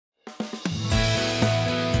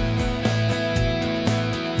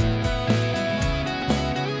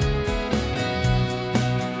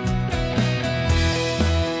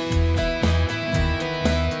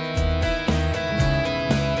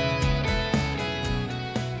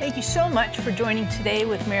thank you so much for joining today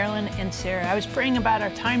with Marilyn and Sarah. I was praying about our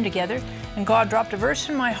time together, and God dropped a verse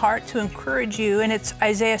in my heart to encourage you, and it's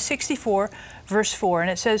Isaiah 64, verse 4,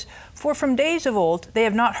 and it says, "For from days of old they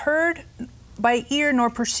have not heard by ear nor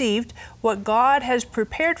perceived what God has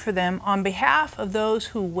prepared for them on behalf of those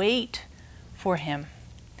who wait for Him."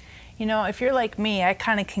 You know, if you're like me, I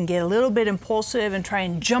kind of can get a little bit impulsive and try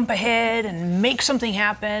and jump ahead and make something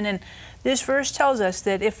happen, and this verse tells us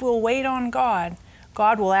that if we'll wait on God,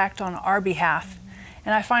 God will act on our behalf.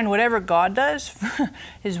 And I find whatever God does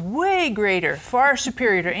is way greater, far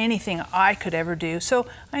superior to anything I could ever do. So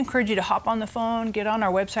I encourage you to hop on the phone, get on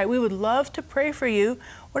our website. We would love to pray for you,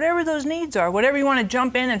 whatever those needs are, whatever you want to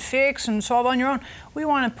jump in and fix and solve on your own. We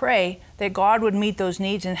want to pray that God would meet those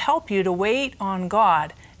needs and help you to wait on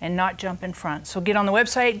God and not jump in front. So get on the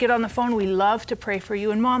website, get on the phone. We love to pray for you.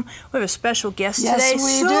 And Mom, we have a special guest today. Yes,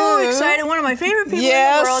 we so do. Excited. One of my favorite people in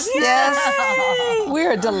the world. Yes. Yay! We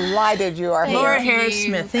are delighted you are here. Laura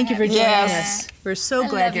Harris-Smith, thank you for joining us. We're so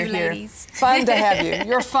glad you're here. Ladies. Fun to have you.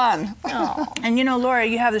 You're fun. And you know, Laura,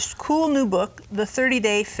 you have this cool new book, The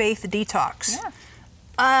 30-Day Faith Detox.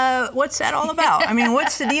 Yeah. What's that all about? I mean,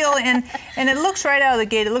 what's the deal? And it looks right out of the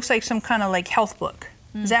gate, it looks like some kind of like health book.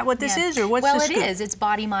 Is that what this is, or what's this? Well, it is. It's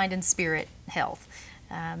body, mind, and spirit health.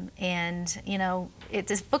 And, you know,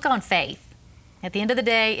 it's a book on faith. At the end of the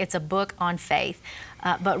day, it's a book on faith.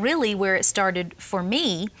 But really, where it started for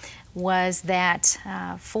me was that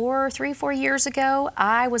 4 years ago,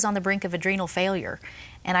 I was on the brink of adrenal failure,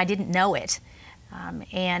 and I didn't know it.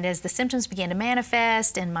 And as the symptoms began to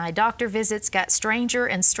manifest and my doctor visits got stranger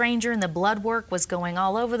and stranger and the blood work was going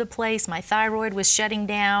all over the place, my thyroid was shutting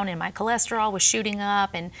down and my cholesterol was shooting up,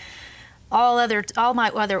 and all my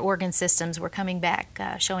other organ systems were coming back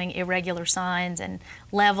showing irregular signs and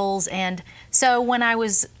levels. And so when I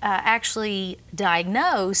was actually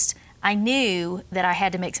diagnosed, I knew that I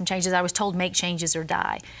had to make some changes. I was told make changes or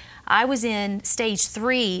die. I was in stage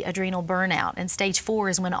 3 adrenal burnout, and stage 4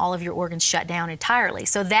 is when all of your organs shut down entirely.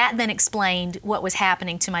 So that then explained what was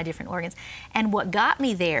happening to my different organs. And what got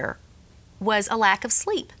me there was a lack of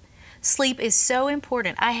sleep. Sleep is so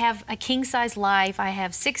important. I have a king-size life. I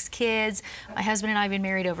have 6 kids. My husband and I have been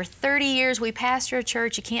married over 30 years. We pastor a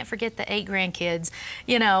church. You can't forget the 8 grandkids.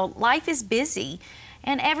 You know, life is busy.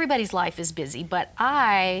 And everybody's life is busy, but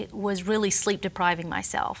I was really sleep depriving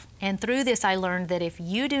myself. And through this, I learned that if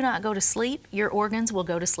you do not go to sleep, your organs will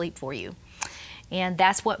go to sleep for you. And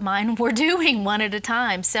that's what mine were doing, one at a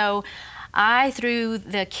time. So I, through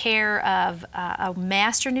the care of a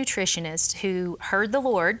master nutritionist who heard the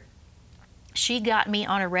Lord, she got me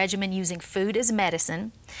on a regimen using food as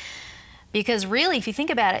medicine. Because really, if you think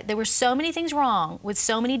about it, there were so many things wrong with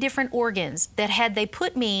so many different organs that had they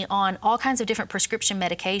put me on all kinds of different prescription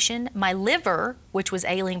medication, my liver, which was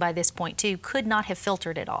ailing by this point too, could not have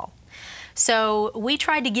filtered it all. So we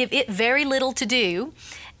tried to give it very little to do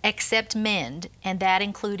except mend, and that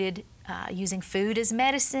included using food as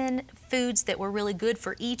medicine, foods that were really good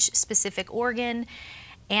for each specific organ.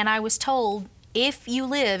 And I was told, if you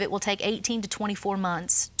live, it will take 18 to 24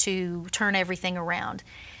 months to turn everything around.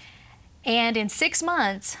 And in 6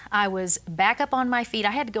 months, I was back up on my feet.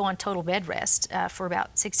 I had to go on total bed rest for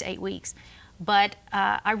about 6 to 8 weeks. But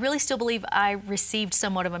I really still believe I received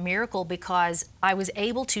somewhat of a miracle, because I was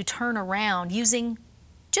able to turn around using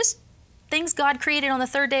just things God created on the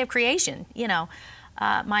 3rd day of creation, you know,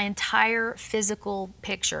 my entire physical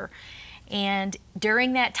picture. And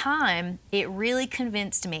during that time, it really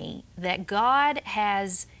convinced me that God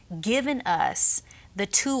has given us the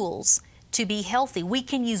tools to be healthy. We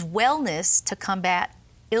can use wellness to combat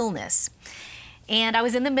illness. And I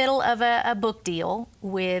was in the middle of a book deal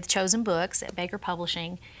with Chosen Books at Baker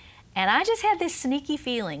Publishing, and I just had this sneaky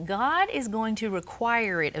feeling God is going to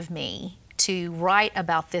require it of me to write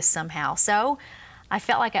about this somehow. So I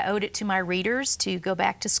felt like I owed it to my readers to go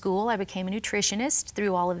back to school. I became a nutritionist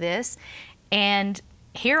through all of this, and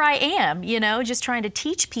here I am, you know, just trying to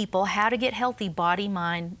teach people how to get healthy body,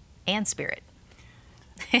 mind, and spirit.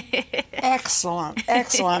 Excellent,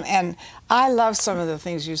 excellent. And I love some of the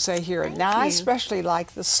things you say here. Thank now, you. I especially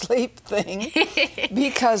like the sleep thing,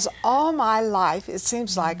 because all my life it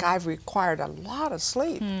seems like I've required a lot of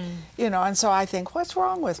sleep, you know, and so I think, what's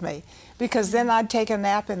wrong with me? Because then I'd take a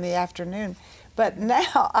nap in the afternoon. But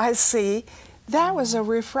now I see that was a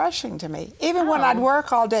refreshing to me. Even when I'd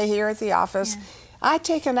work all day here at the office, I'd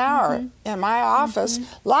take an hour in my office,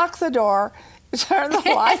 lock the door, turn the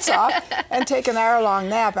lights off, and take an hour-long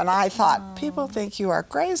nap. And I thought, people think you are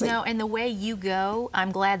crazy. No, and the way you go,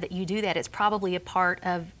 I'm glad that you do that. It's probably a part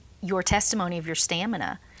of your testimony of your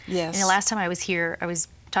stamina. Yes. And the last time I was here, I was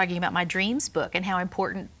talking about my dreams book and how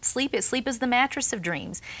important sleep is. Sleep is the mattress of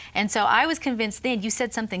dreams. And so I was convinced then, you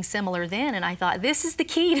said something similar then, and I thought this is the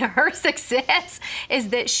key to her success, is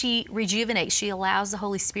that she rejuvenates. She allows the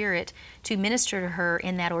Holy Spirit to minister to her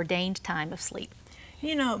in that ordained time of sleep.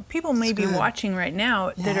 You know, people may be watching right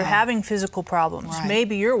now that are Yeah. having physical problems. Right.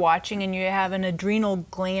 Maybe you're watching and you have an adrenal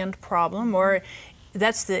gland problem, or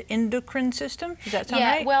that's the endocrine system. Does that sound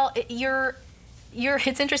right? Yeah, well,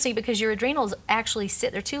 it's interesting because your adrenals actually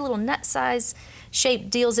sit, they're two little nut-size shaped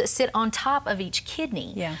deals that sit on top of each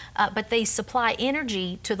kidney. Yeah. But they supply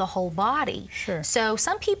energy to the whole body. Sure. So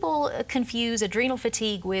some people confuse adrenal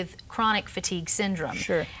fatigue with chronic fatigue syndrome.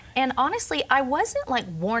 Sure. And honestly, I wasn't like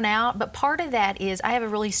worn out, but part of that is I have a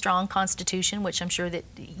really strong constitution, which I'm sure that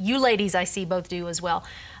you ladies I see both do as well.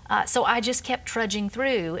 So I just kept trudging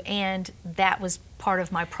through, and that was part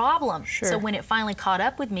of my problem. Sure. So when it finally caught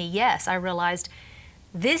up with me, yes, I realized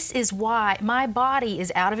this is why my body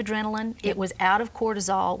is out of adrenaline. It was out of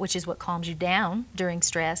cortisol, which is what calms you down during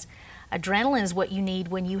stress. Adrenaline is what you need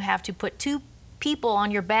when you have to put two people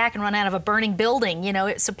on your back and run out of a burning building. You know,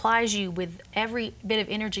 it supplies you with every bit of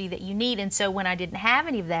energy that you need. And so when I didn't have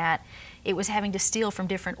any of that, it was having to steal from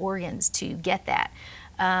different organs to get that.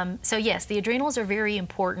 So yes, the adrenals are very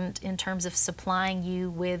important in terms of supplying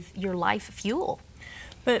you with your life fuel.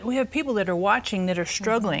 But we have people that are watching that are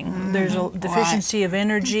struggling. There's a deficiency of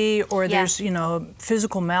energy, or there's, you know,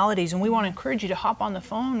 physical maladies, and we want to encourage you to hop on the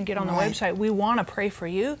phone and get on the website. We want to pray for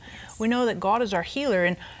you. We know that God is our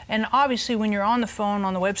healer, and obviously when you're on the phone,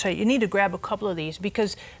 on the website, you need to grab a couple of these,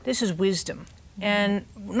 because this is wisdom. And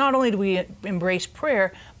not only do we embrace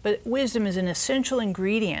prayer, but wisdom is an essential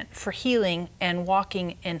ingredient for healing and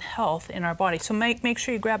walking in health in our body. So make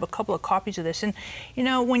sure you grab a couple of copies of this. And you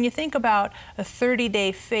know, when you think about a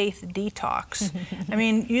 30-day faith detox, I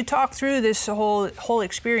mean, you talk through this whole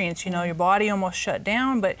experience. You know, your body almost shut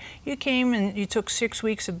down, but you came and you took 6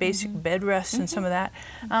 weeks of basic bed rest and some of that.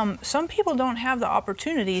 Some people don't have the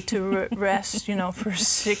opportunity to rest, you know, for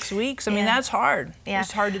 6 weeks. I mean, that's hard. Yeah.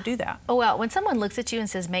 It's hard to do that. Oh, well, when someone looks at you and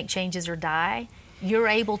says, make changes or die, you're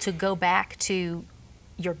able to go back to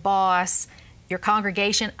your boss, your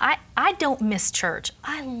congregation. I don't miss church.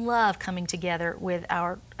 I love coming together with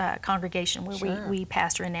our congregation where we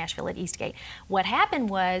pastor in Nashville at Eastgate. What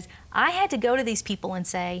happened was I had to go to these people and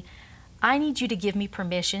say, I need you to give me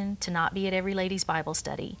permission to not be at every ladies' Bible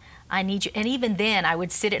study. I need you, and even then I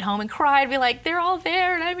would sit at home and cry and be like, they're all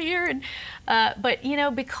there and I'm here. And, but you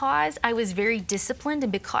know, because I was very disciplined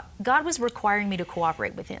and because God was requiring me to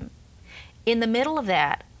cooperate with Him. In the middle of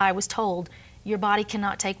that, I was told, your body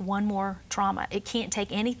cannot take one more trauma. It can't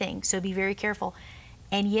take anything, so be very careful.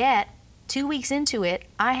 And yet, 2 weeks into it,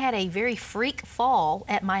 I had a very freak fall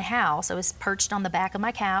at my house. I was perched on the back of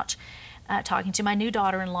my couch, talking to my new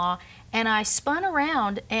daughter-in-law, and I spun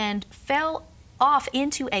around and fell off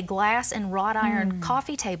into a glass and wrought iron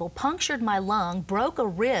coffee table, punctured my lung, broke a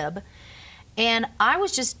rib. And I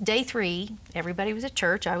was just, day 3, everybody was at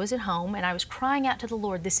church, I was at home, and I was crying out to the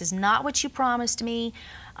Lord, this is not what you promised me.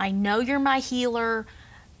 I know you're my healer.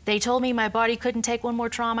 They told me my body couldn't take one more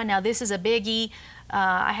trauma. Now this is a biggie.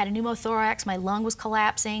 I had a pneumothorax, my lung was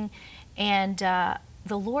collapsing, and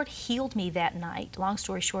the Lord healed me that night, long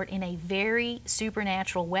story short, in a very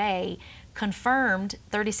supernatural way, confirmed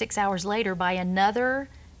 36 hours later by another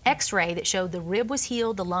x-ray that showed the rib was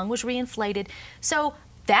healed, the lung was reinflated. So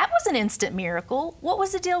that was an instant miracle. What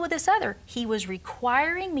was the deal with this other? He was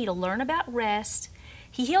requiring me to learn about rest.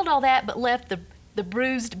 He healed all that, but left the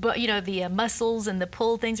bruised, you know, the muscles and the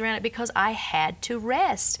pulled things around it because I had to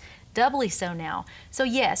rest. Doubly so now. So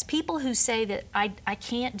yes, people who say that I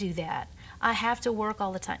can't do that, I have to work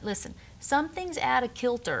all the time. Listen, something's out of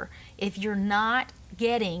kilter if you're not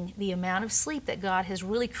getting the amount of sleep that God has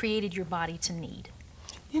really created your body to need.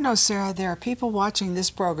 You know, Sarah, there are people watching this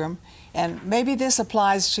program, and maybe this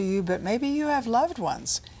applies to you, but maybe you have loved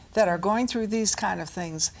ones that are going through these kind of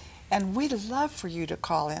things, and we'd love for you to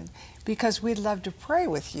call in because we'd love to pray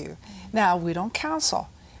with you. Now, we don't counsel,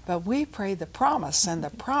 but we pray the promise, and the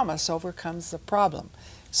promise overcomes the problem.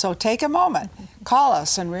 So take a moment, call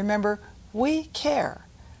us, and remember, we care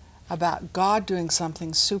about God doing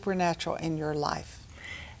something supernatural in your life.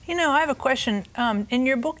 You know, I have a question. In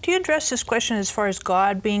your book, do you address this question as far as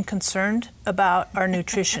God being concerned about our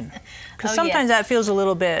nutrition? Because sometimes that feels a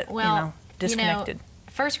little bit, disconnected. You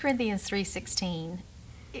know, 1 Corinthians 3:16,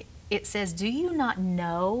 it says, do you not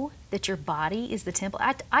know that your body is the temple?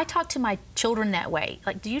 I talk to my children that way.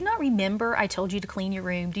 Like, do you not remember I told you to clean your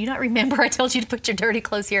room? Do you not remember I told you to put your dirty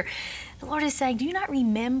clothes here? The Lord is saying, do you not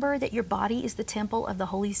remember that your body is the temple of the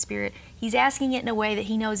Holy Spirit? He's asking it in a way that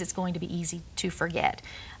he knows it's going to be easy to forget.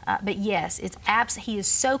 But yes, he is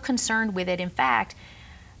so concerned with it. In fact,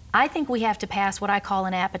 I think we have to pass what I call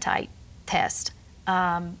an appetite test.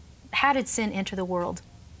 How did sin enter the world?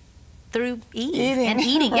 Through eating.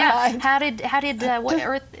 Right. Yeah.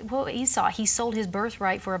 What Esau, he sold his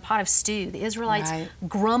birthright for a pot of stew. The Israelites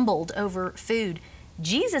grumbled over food.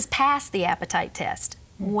 Jesus passed the appetite test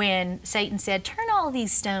when Satan said, turn all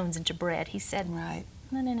these stones into bread. He said, no, I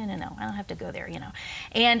don't have to go there,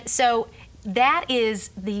 And so that is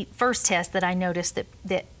the first test that I noticed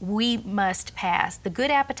that we must pass. The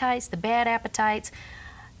good appetites, the bad appetites.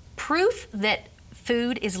 Proof that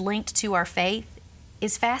food is linked to our faith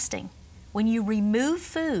is fasting. When you remove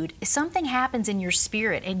food, something happens in your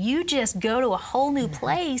spirit and you just go to a whole new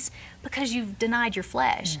place because you've denied your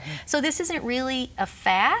flesh. So this isn't really a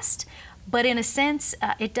fast, but in a sense,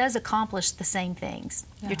 it does accomplish the same things.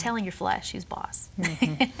 You're telling your flesh who's boss.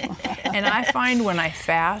 And I find when I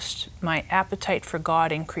fast, my appetite for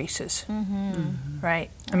God increases, right?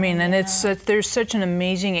 I mean, and there's such an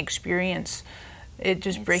amazing experience. It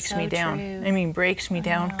just breaks me down. True. I mean, breaks me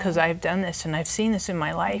down because I've done this and I've seen this in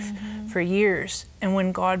my life for years. And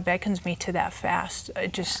when God beckons me to that fast,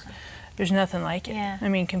 there's nothing like it. Yeah. I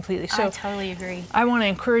mean, completely. So I totally agree. I want to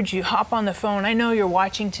encourage you, hop on the phone. I know you're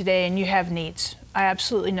watching today and you have needs. I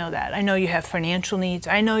absolutely know that. I know you have financial needs.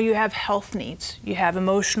 I know you have health needs. You have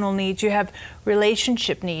emotional needs. You have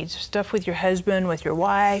relationship needs, stuff with your husband, with your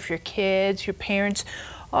wife, your kids, your parents,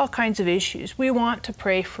 all kinds of issues. We want to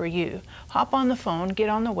pray for you. Hop on the phone, get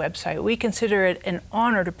on the website. We consider it an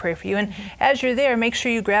honor to pray for you. And as you're there, make sure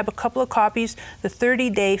you grab a couple of copies, the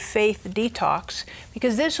 30-Day Faith Detox,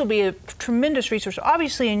 because this will be a tremendous resource,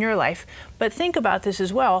 obviously in your life, but think about this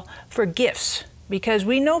as well for gifts. Because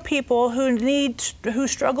we know people who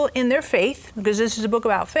struggle in their faith, because this is a book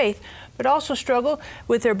about faith, but also struggle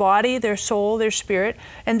with their body, their soul, their spirit.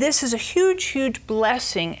 And this is a huge, huge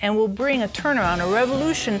blessing and will bring a turnaround, a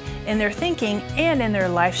revolution in their thinking and in their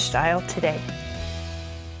lifestyle today.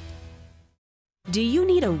 Do you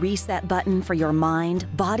need a reset button for your mind,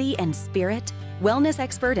 body, and spirit? Wellness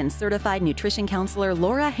expert and certified nutrition counselor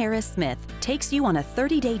Laura Harris-Smith takes you on a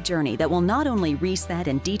 30-day journey that will not only reset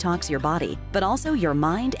and detox your body, but also your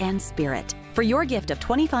mind and spirit. For your gift of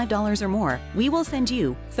 $25 or more, we will send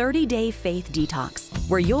you 30-Day Faith Detox,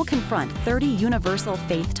 where you'll confront 30 universal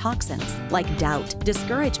faith toxins like doubt,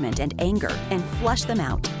 discouragement, and anger, and flush them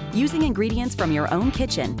out. Using ingredients from your own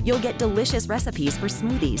kitchen, you'll get delicious recipes for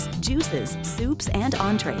smoothies, juices, soups, and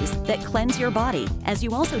entrees that cleanse your body, as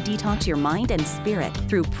you also detox your mind and spirit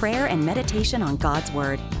through prayer and meditation on God's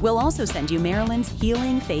Word. We'll also send you Marilyn's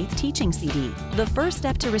Healing Faith Teaching CD. The first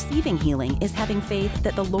step to receiving healing is having faith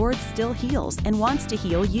that the Lord still heals and wants to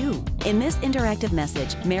heal you. In this interactive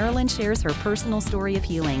message, Marilyn shares her personal story of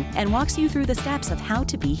healing and walks you through the steps of how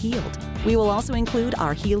to be healed. We will also include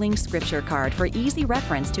our healing scripture card for easy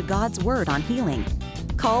reference to God's Word on healing.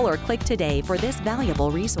 Call or click today for this valuable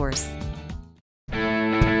resource.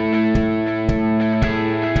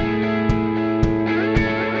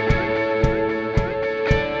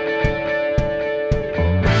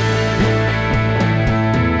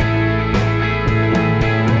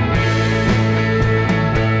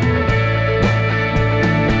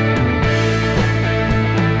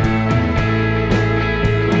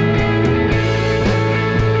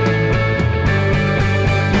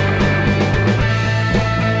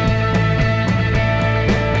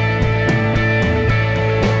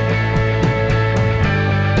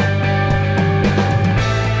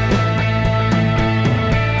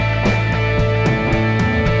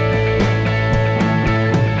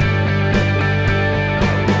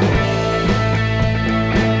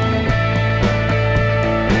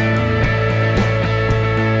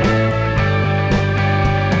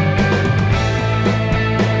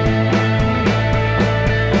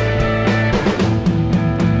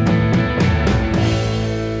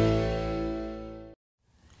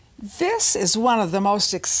 This is one of the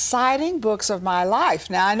most exciting books of my life.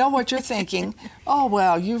 Now, I know what you're thinking. Oh,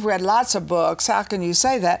 well, you've read lots of books. How can you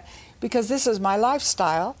say that? Because this is my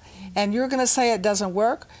lifestyle, and you're going to say it doesn't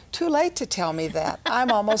work? Too late to tell me that.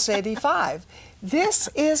 I'm almost 85. This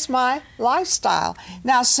is my lifestyle.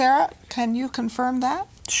 Now, Sarah, can you confirm that?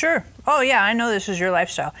 Sure. Oh, yeah, I know this is your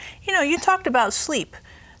lifestyle. You know, you talked about sleep,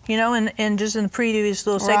 you know, and just in the previous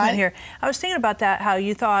little segment here. I was thinking about that, how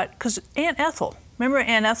you thought, because Aunt Ethel, Remember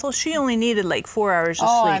Aunt Ethel? She only needed like 4 hours of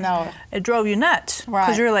sleep. Oh, I know. It drove you nuts. Right.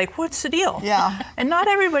 Because you're like, what's the deal? Yeah. And not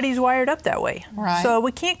everybody's wired up that way. Right. So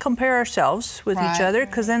we can't compare ourselves with each Right. other,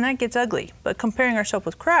 because then that gets ugly. But comparing ourselves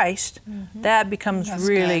with Christ, that becomes That's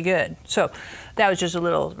really good. So that was just a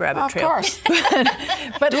little rabbit Of trail. course.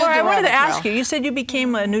 But Laura, I wanted to rabbit ask trail. you said you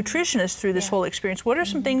became a nutritionist through this whole experience. What are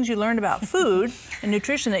some things you learned about food and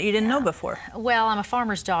nutrition that you didn't know before? Well, I'm a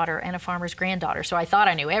farmer's daughter and a farmer's granddaughter, so I thought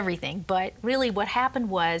I knew everything. But really what happened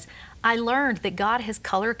was I learned that God has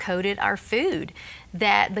color-coded our food,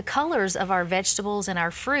 that the colors of our vegetables and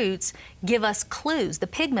our fruits give us clues. The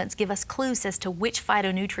pigments give us clues as to which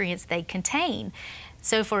phytonutrients they contain.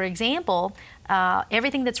 So for example,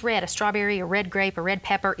 everything that's red, a strawberry, a red grape, a red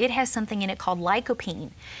pepper, it has something in it called lycopene.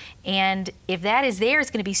 And if that is there, it's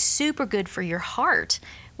going to be super good for your heart,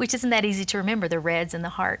 which isn't that easy to remember, the reds in the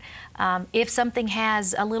heart. If something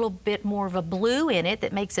has a little bit more of a blue in it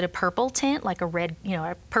that makes it a purple tint, like a red,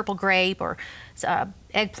 a purple grape or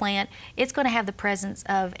eggplant, it's going to have the presence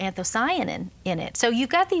of anthocyanin in it. So you've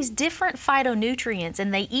got these different phytonutrients,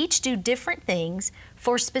 and they each do different things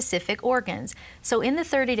for specific organs. So in the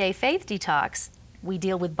 30-day faith detox, we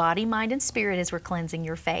deal with body, mind, and spirit as we're cleansing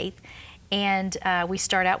your faith. And we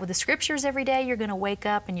start out with the scriptures every day. You're going to wake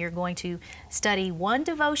up and you're going to study one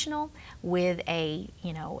devotional with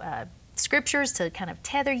scriptures to kind of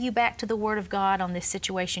tether you back to the Word of God on this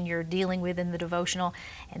situation you're dealing with in the devotional.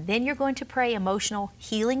 And then you're going to pray emotional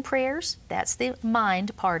healing prayers. That's the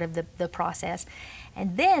mind part of the process.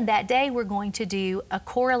 And then that day we're going to do a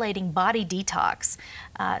correlating body detox,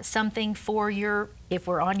 something for if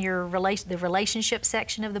we're on the relationship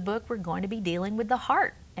section of the book, we're going to be dealing with the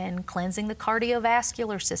heart and cleansing the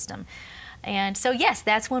cardiovascular system. And so yes,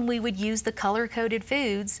 that's when we would use the color-coded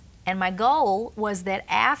foods. And my goal was that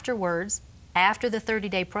afterwards, after the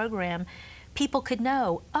 30-day program, people could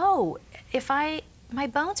know, oh, if my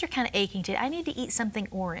bones are kind of aching today, I need to eat something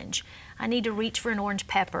orange. I need to reach for an orange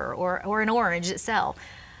pepper or an orange itself.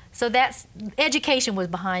 So that's, education was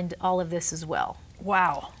behind all of this as well.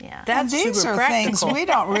 Wow. Yeah. That's And these super are practical. things we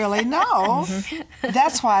don't really know.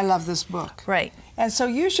 That's why I love this book. Right. And so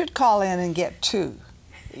you should call in and get 2.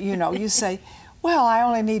 You say, well, I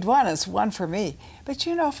only need 1. It's 1 for me. But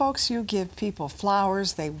folks, you give people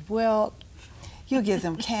flowers, they wilt. You give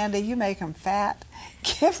them candy, you make them fat.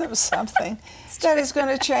 Give them something that is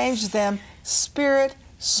going to change them spirit,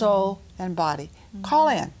 soul, and body. Call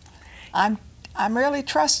in. I'm really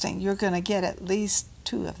trusting you're going to get at least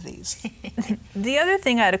 2 of these. The other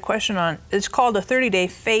thing I had a question on, it's called a 30-day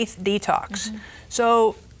faith detox.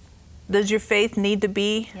 So does your faith need to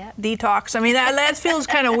be detox? I mean, that feels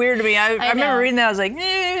kind of weird to me. I remember reading that, I was like,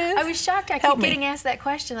 I was shocked. I help keep me. getting asked that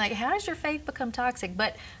question, like, how does your faith become toxic?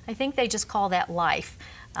 But I think they just call that life.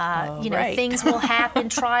 Right. Things will happen,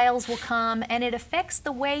 trials will come, and it affects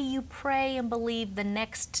the way you pray and believe the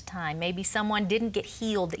next time. Maybe someone didn't get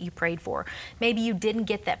healed that you prayed for. Maybe you didn't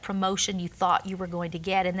get that promotion you thought you were going to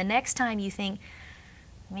get, and the next time you think,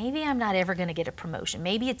 maybe I'm not ever going to get a promotion.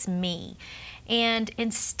 Maybe it's me. And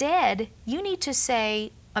instead, you need to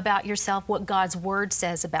say about yourself what God's Word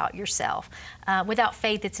says about yourself. Without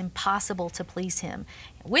faith, it's impossible to please Him.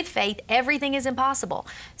 With faith, everything is impossible.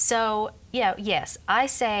 So, yes, I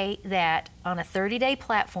say that on a 30-day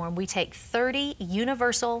platform, we take 30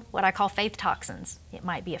 universal, what I call faith toxins. It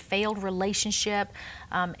might be a failed relationship.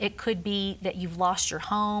 It could be that you've lost your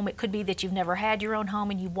home. It could be that you've never had your own home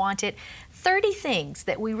and you want it. 30 things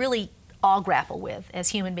that we really all grapple with as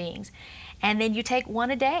human beings. And then you take 1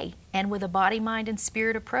 a day, and with a body, mind, and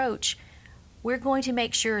spirit approach, we're going to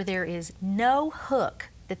make sure there is no hook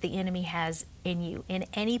that the enemy has in you in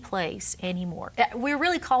any place anymore. We're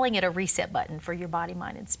really calling it a reset button for your body,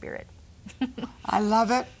 mind, and spirit. I love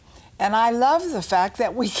it. And I love the fact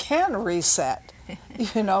that we can reset,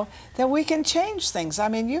 that we can change things. I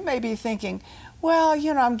mean, you may be thinking, well,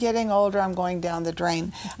 I'm getting older, I'm going down the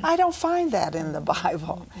drain. I don't find that in the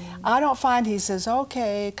Bible. I don't find he says,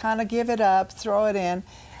 okay, kind of give it up, throw it in.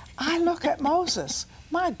 I look at Moses.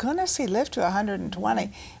 My goodness, he lived to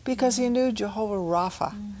 120 because he knew Jehovah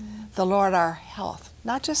Rapha, the Lord our health,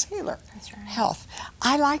 not just healer, health.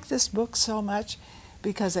 I like this book so much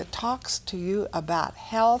because it talks to you about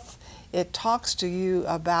health, it talks to you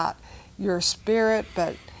about your spirit,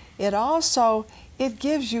 but it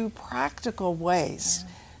gives you practical ways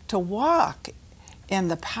to walk in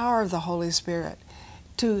the power of the Holy Spirit,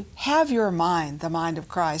 to have your mind, the mind of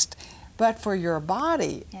Christ. But for your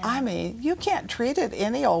body, I mean, you can't treat it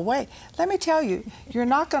any old way. Let me tell you, you're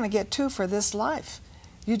not going to get 2 for this life.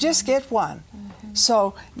 You just get 1.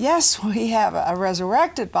 So, yes, we have a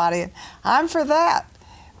resurrected body, and I'm for that.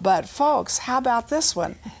 But folks, how about this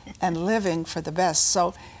one? And living for the best.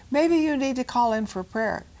 So maybe you need to call in for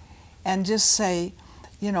prayer and just say,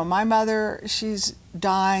 you know, my mother, she's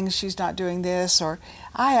dying, she's not doing this, or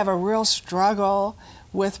I have a real struggle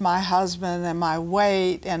with my husband and my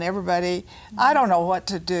weight and everybody. I don't know what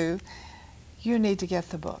to do. You need to get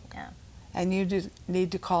the book. Yeah. And you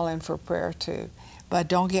need to call in for prayer too. But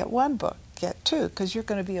don't get one book, get two, because you're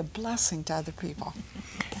going to be a blessing to other people.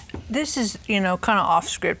 This is, you know, kind of off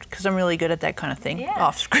script, because I'm really good at that kind of thing, Yeah.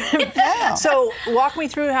 off script. Yeah. So walk me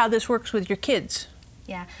through how this works with your kids,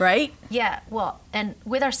 Yeah. right? Yeah, well, and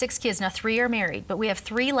with our 6 kids, now 3 are married, but we have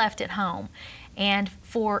 3 left at home. And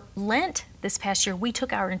for Lent this past year, we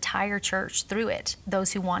took our entire church through it,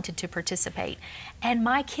 those who wanted to participate. And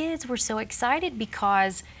my kids were so excited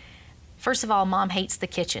because, first of all, Mom hates the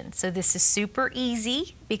kitchen. So this is super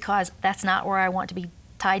easy because that's not where I want to be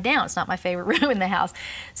tied down. It's not my favorite room in the house.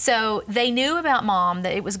 So they knew about Mom,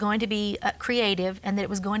 that it was going to be creative and that it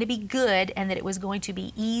was going to be good and that it was going to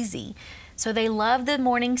be easy. So they love the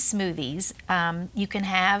morning smoothies. You can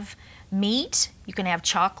have meat, you can have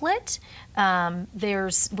chocolate.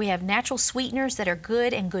 We have natural sweeteners that are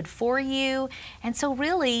good and good for you. And so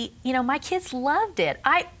really, you know, my kids loved it.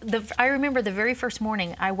 I remember the very first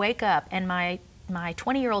morning I wake up and my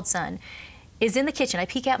 20-year-old son is in the kitchen. I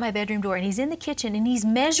peek out my bedroom door and he's in the kitchen and he's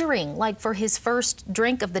measuring like for his first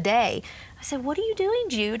drink of the day. I said, "What are you doing,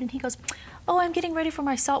 Jude?" And he goes, "Oh, I'm getting ready for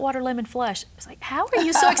my saltwater lemon flush." I was like, "How are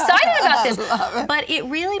you so excited about this?" But it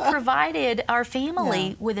really provided our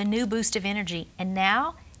family with a new boost of energy. And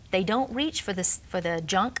now they don't reach for the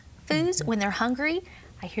junk foods when they're hungry.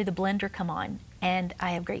 I hear the blender come on, and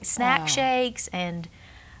I have great snack shakes and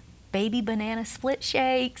baby banana split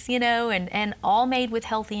shakes, you know, and all made with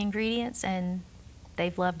healthy ingredients, and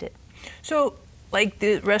they've loved it. So, like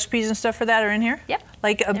the recipes and stuff for that are in here? Yep.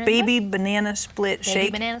 Like a baby banana split Baby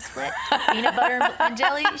shake? banana split, peanut butter and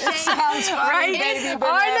jelly shake. Sounds funny, Right? baby banana.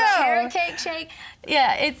 I know. Carrot cake shake.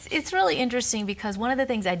 Yeah, it's really interesting because one of the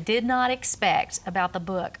things I did not expect about the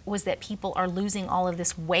book was that people are losing all of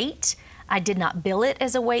this weight. I did not bill it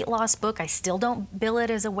as a weight loss book. I still don't bill it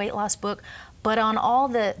as a weight loss book. But on all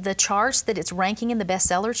the charts that it's ranking in the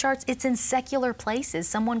bestseller charts, it's in secular places.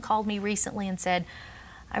 Someone called me recently and said,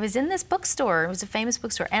 "I was in this bookstore, it was a famous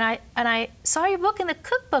bookstore, and I saw your book in the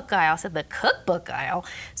cookbook aisle." I said, "The cookbook aisle?"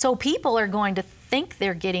 So people are going to think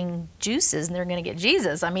they're getting juices and they're going to get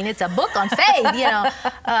Jesus. I mean, it's a book on faith, you know.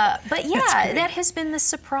 But yeah, that has been the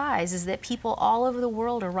surprise, is that people all over the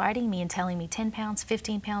world are writing me and telling me 10 pounds,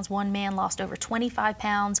 15 pounds. One man lost over 25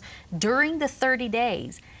 pounds during the 30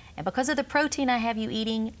 days. And because of the protein I have you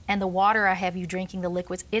eating and the water I have you drinking, the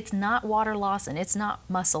liquids, it's not water loss and it's not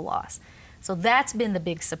muscle loss. So that's been the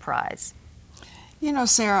big surprise. You know,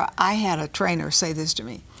 Sarah, I had a trainer say this to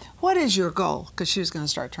me. "What is your goal?" Because she was going to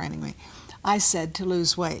start training me. I said, "To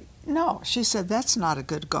lose weight." "No," she said, "that's not a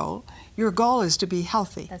good goal. Your goal is to be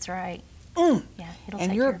healthy." That's right. Yeah, it'll and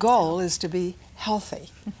take your care of goal is to be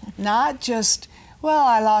healthy. Not just, well,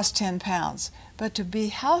 I lost 10 pounds, but to be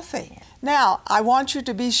healthy. Yeah. Now, I want you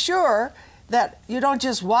to be sure that you don't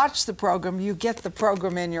just watch the program, you get the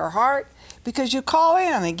program in your heart, because you call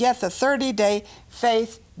in and get the 30-day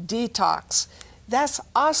faith detox. That's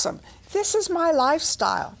awesome. This is my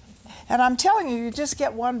lifestyle. And I'm telling you, you just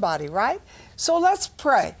get one body, right? So let's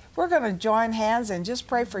pray. We're going to join hands and just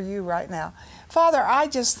pray for you right now. Father, I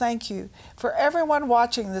just thank you for everyone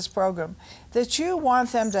watching this program, that you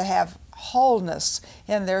want them to have wholeness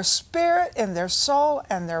in their spirit, in their soul,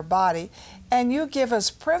 and their body. And you give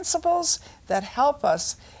us principles that help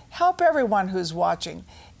us, help everyone who's watching,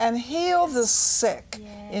 and heal the sick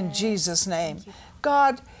in Jesus' name.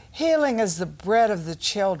 God, healing is the bread of the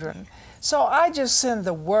children. So I just send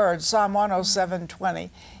the word, Psalm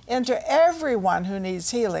 107:20, into everyone who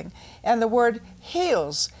needs healing. And the word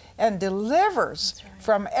heals and delivers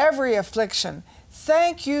from every affliction.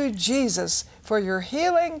 Thank you, Jesus, for your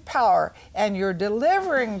healing power and your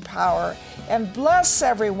delivering power. And bless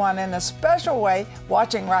everyone in a special way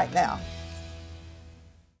watching right now.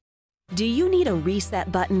 Do you need a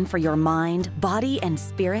reset button for your mind, body, and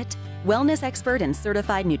spirit? Wellness expert and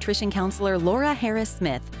certified nutrition counselor Laura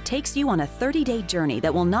Harris-Smith takes you on a 30-day journey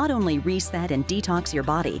that will not only reset and detox your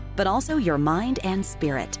body, but also your mind and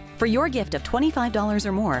spirit. For your gift of $25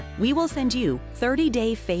 or more, we will send you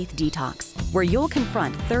 30-Day Faith Detox, where you'll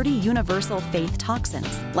confront 30 universal faith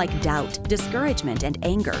toxins like doubt, discouragement, and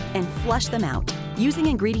anger, and flush them out. Using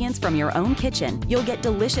ingredients from your own kitchen, you'll get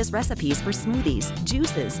delicious recipes for smoothies,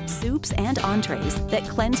 juices, soups, and entrees that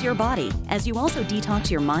cleanse your body, as you also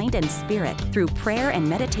detox your mind and spirit through prayer and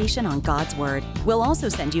meditation on God's Word. We'll also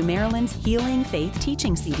send you Marilyn's Healing Faith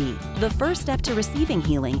Teaching CD. The first step to receiving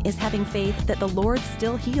healing is having faith that the Lord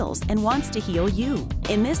still heals and wants to heal you.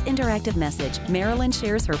 In this interactive message, Marilyn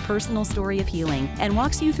shares her personal story of healing and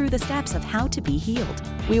walks you through the steps of how to be healed.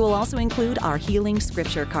 We will also include our healing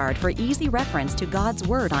scripture card for easy reference to God's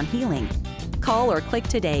Word on healing. Call or click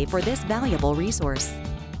today for this valuable resource.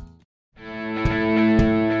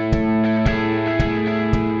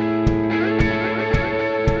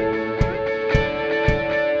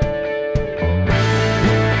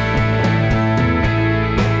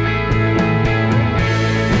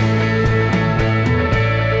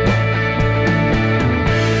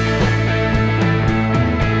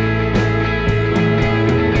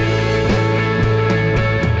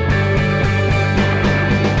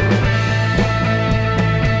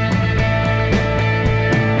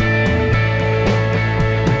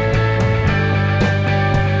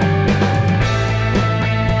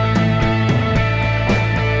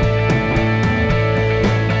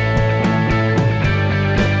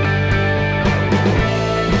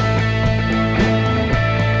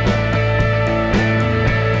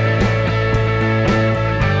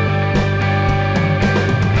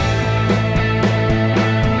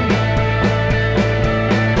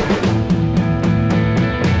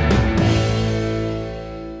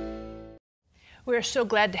 We're so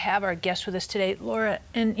glad to have our guest with us today, Laura.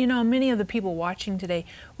 And you know, many of the people watching today,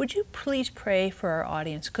 would you please pray for our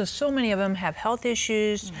audience? Because so many of them have health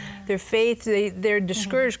issues, their faith, they're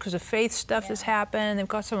discouraged because of faith stuff that's happened, they've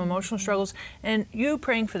got some emotional struggles, and you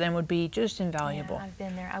praying for them would be just invaluable. Yeah, I've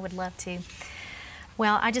been there. I would love to.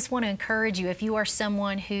 Well, I just want to encourage you, if you are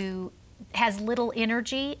someone who has little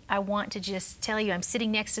energy, I want to just tell you, I'm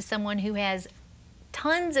sitting next to someone who has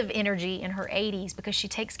tons of energy in her 80s because she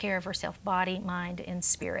takes care of herself, body, mind, and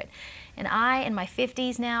spirit. And I, in my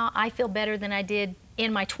 50s now, I feel better than I did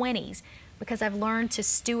in my 20s because I've learned to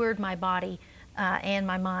steward my body and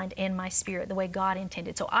my mind and my spirit the way God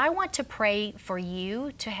intended. So I want to pray for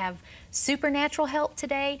you to have supernatural help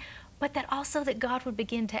today, but that also that God would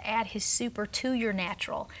begin to add His super to your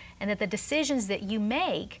natural, and that the decisions that you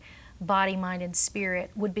make, body, mind, and spirit,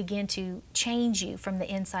 would begin to change you from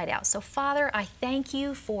the inside out. So Father, I thank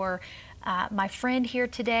you for my friend here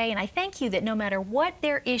today, and I thank you that no matter what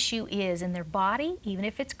their issue is in their body, even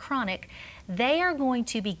if it's chronic, they are going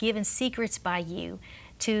to be given secrets by you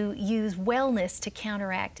to use wellness to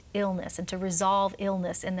counteract illness and to resolve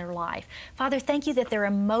illness in their life. Father, thank you that their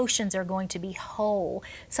emotions are going to be whole.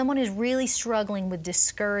 Someone who's really struggling with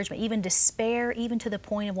discouragement, even despair, even to the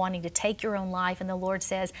point of wanting to take your own life, and the Lord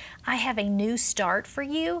says, I have a new start for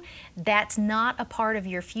you. That's not a part of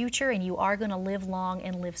your future, and you are going to live long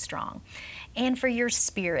and live strong. And for your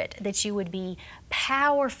spirit, that you would be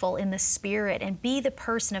powerful in the spirit and be the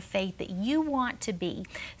person of faith that you want to be.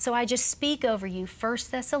 So I just speak over you, 1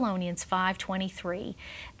 Thessalonians 5:23,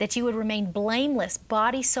 that you would remain blameless,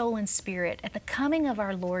 body, soul, and spirit at the coming of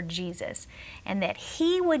our Lord Jesus, and that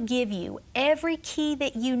He would give you every key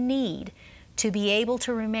that you need to be able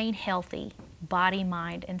to remain healthy, body,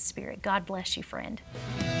 mind, and spirit. God bless you, friend.